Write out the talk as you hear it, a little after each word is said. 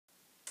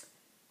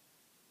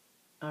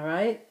All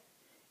right?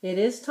 It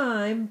is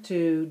time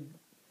to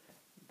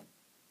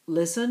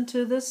listen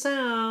to the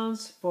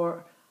sounds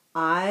for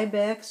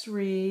Ibex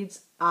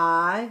reads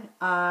I.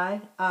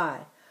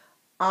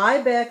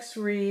 Ibex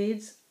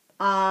reads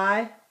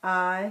I.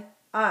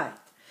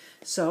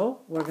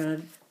 So we're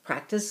going to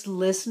practice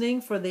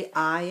listening for the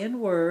I in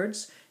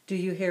words. Do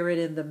you hear it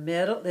in the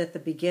middle, at the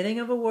beginning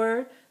of a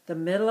word, the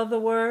middle of the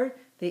word,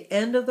 the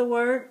end of the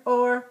word,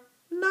 or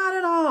not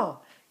at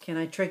all? Can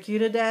I trick you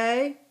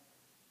today?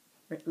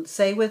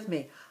 Say with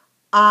me.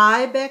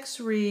 Ibex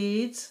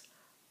reads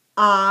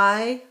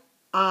I.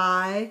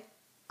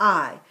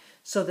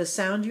 So the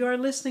sound you are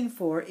listening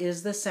for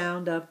is the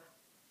sound of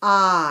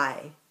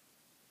I.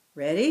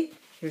 Ready?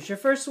 Here's your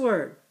first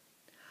word.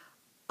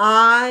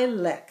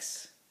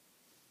 Ilex.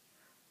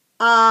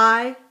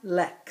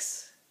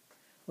 Ilex.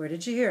 Where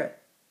did you hear it?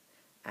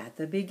 At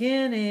the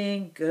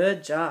beginning.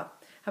 Good job.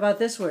 How about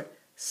this word?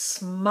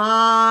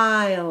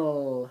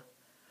 Smile.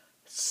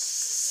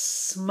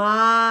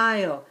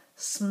 Smile.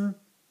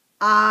 Smile.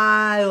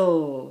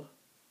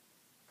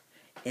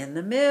 In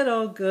the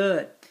middle.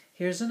 Good.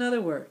 Here's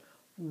another word.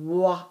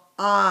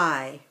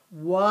 Why.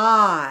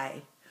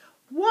 Why.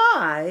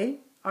 Why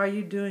are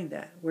you doing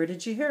that? Where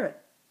did you hear it?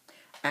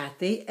 At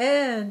the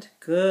end.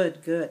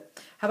 Good, good.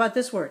 How about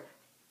this word?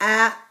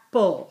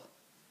 Apple.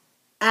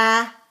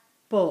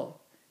 Apple.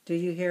 Do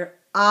you hear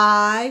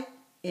I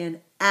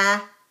in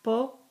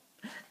apple?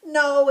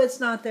 No, it's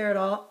not there at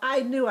all. I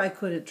knew I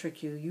couldn't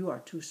trick you. You are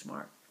too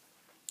smart.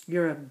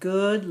 You're a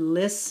good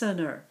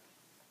listener.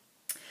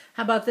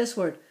 How about this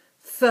word?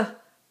 Thigh.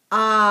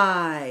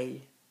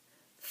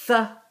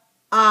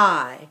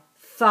 Thigh.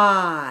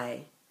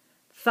 Thigh.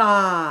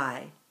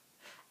 Thigh.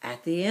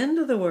 At the end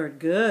of the word.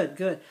 Good,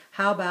 good.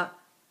 How about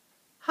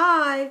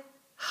high?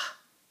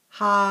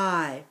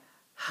 High.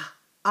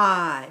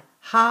 High.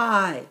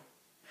 High.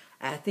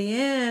 At the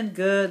end.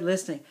 Good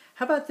listening.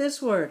 How about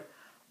this word?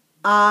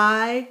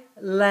 Island.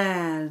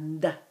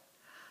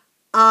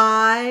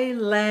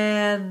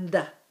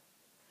 Island.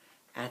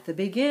 At the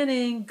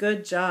beginning.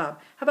 Good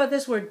job. How about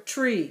this word?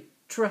 Tree.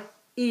 Tree.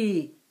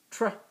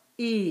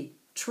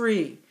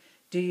 Tree.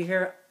 Do you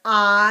hear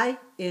I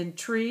in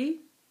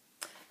tree?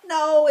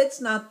 No, it's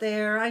not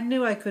there. I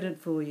knew I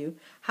couldn't fool you.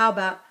 How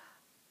about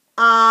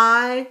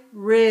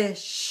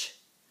Irish?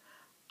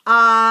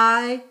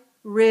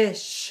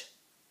 Irish.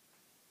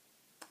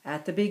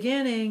 At the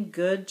beginning.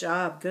 Good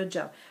job, good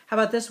job. How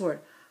about this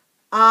word?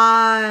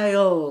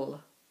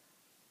 Aisle.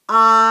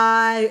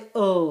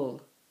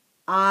 Aisle.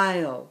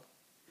 Aisle.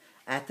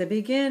 At the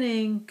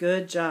beginning.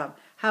 Good job.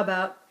 How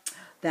about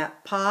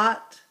that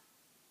pot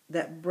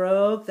that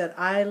broke, that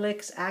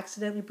Ilex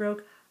accidentally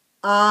broke?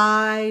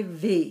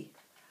 Ivy.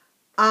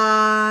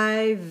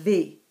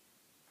 Ivy.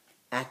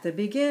 At the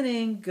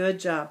beginning. Good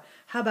job.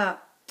 How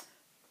about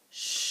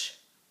shy?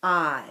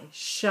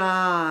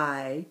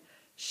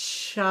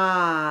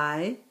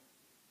 Shy.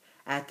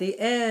 At the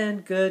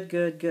end. Good,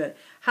 good, good.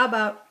 How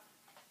about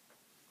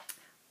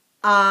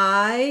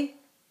ideal?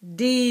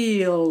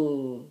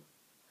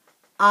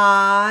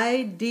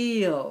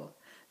 Ideal.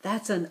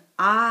 That's an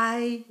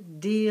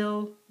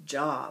ideal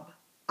job.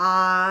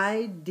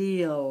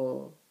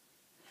 Ideal.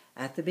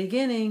 At the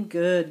beginning.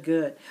 Good,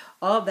 good.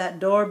 Oh, that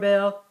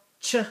doorbell.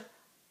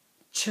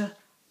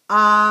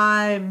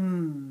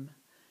 I'm.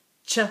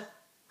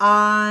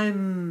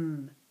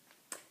 I'm.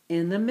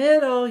 In the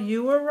middle.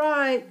 You were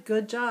right.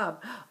 Good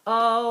job.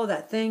 Oh,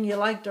 that thing you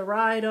like to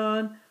ride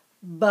on.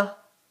 Bike.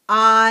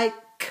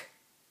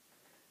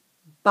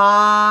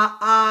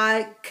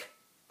 Bike.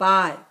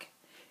 Bike.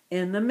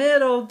 In the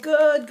middle.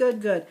 Good,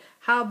 good, good.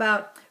 How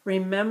about,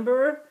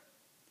 remember,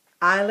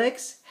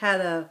 Ilex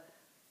had a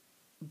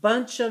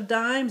bunch of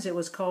dimes. It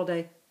was called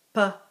a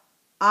pile.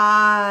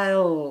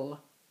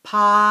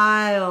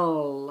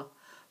 Pile.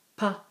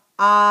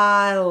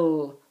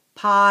 Pile.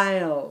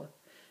 Pile.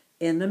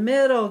 In the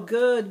middle.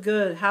 Good,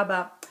 good. How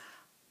about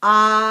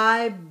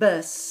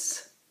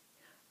Ibis?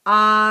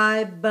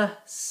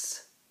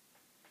 Ibis.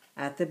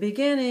 At the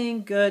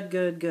beginning. Good,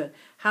 good, good.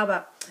 How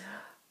about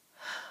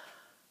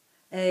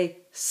a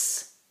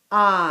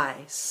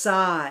sigh?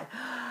 Sigh.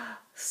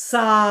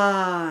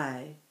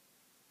 Sigh.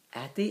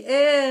 At the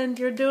end.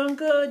 You're doing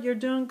good. You're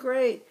doing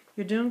great.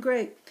 You're doing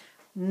great.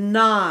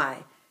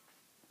 Nigh.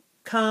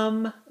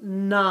 Come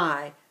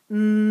nigh.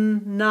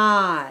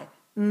 Nigh.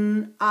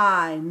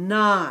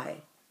 Nigh.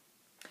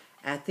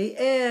 At the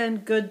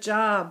end. Good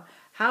job.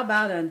 How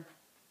about an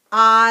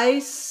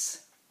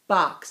ice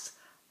box?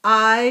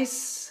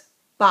 Ice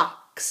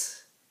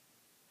box.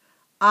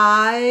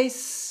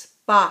 Ice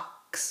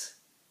box.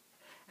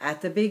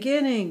 At the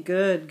beginning.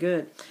 Good,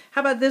 good.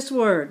 How about this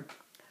word?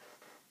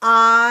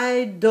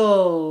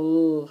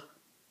 Idle.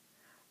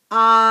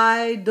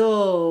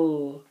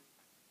 Idle.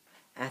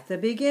 At the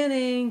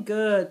beginning.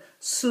 Good.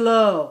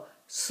 Slow.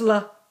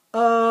 Slow.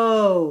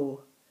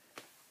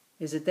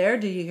 Is it there?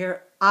 Do you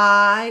hear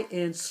I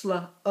in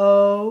slow?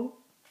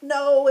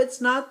 No, it's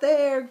not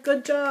there.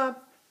 Good job.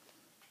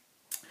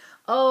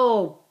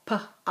 Oh,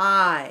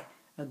 pie.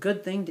 A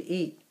good thing to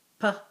eat.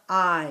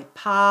 Pie.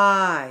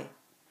 Pie.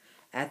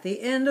 At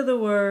the end of the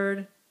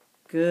word.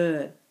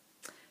 Good.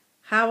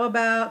 How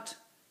about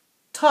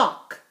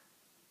talk?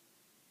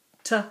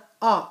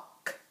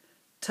 Talk.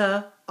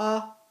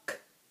 Talk.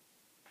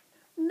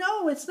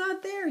 No, it's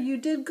not there. You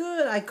did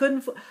good. I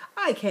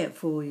can't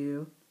fool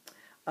you.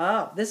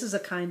 Oh, this is a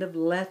kind of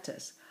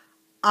lettuce.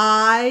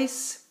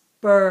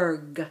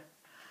 Iceberg.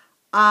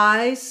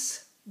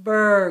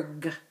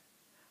 Iceberg.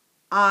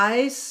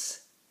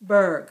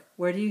 Iceberg.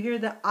 Where do you hear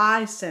the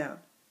I sound?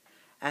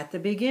 At the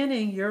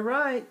beginning. You're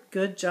right.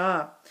 Good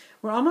job.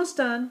 We're almost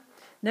done.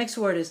 Next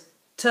word is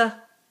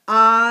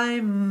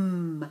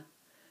time.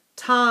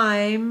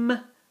 Time.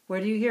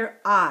 Where do you hear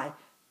I?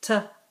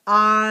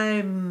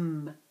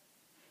 Time.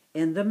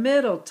 In the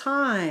middle,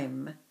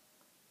 time.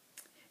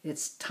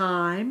 It's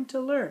time to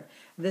learn.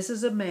 This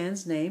is a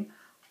man's name,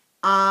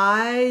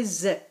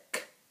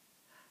 Isaac.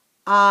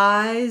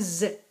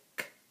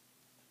 Isaac.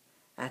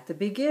 At the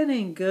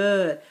beginning,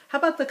 good. How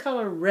about the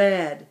color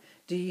red?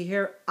 Do you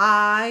hear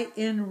I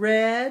in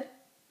red?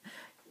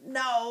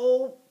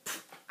 No,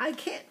 I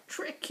can't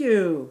trick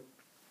you.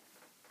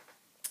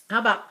 How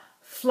about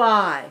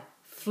fly?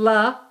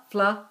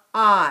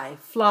 I,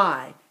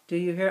 fly. Do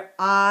you hear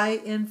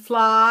I in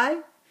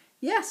fly?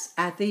 Yes,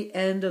 at the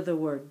end of the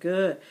word.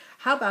 Good.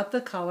 How about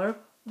the color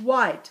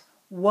white?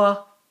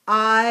 White.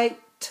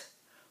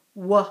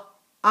 White.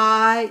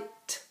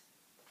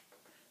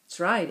 That's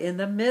right, in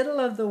the middle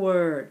of the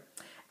word.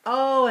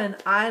 Oh, and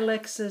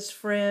Alex's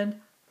friend,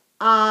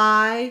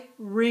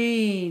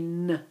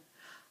 Irene.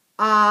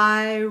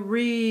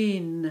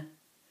 Irene.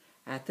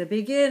 At the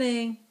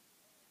beginning.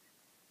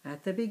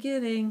 At the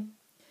beginning.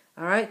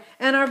 All right,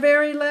 and our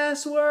very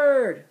last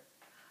word,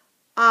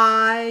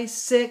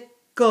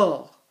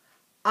 icicle.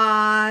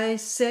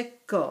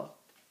 Icicle.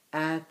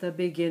 At the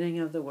beginning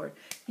of the word.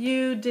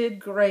 You did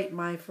great,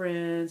 my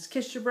friends.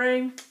 Kiss your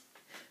brain,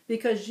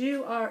 because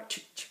you are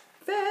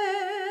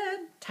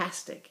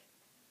fantastic.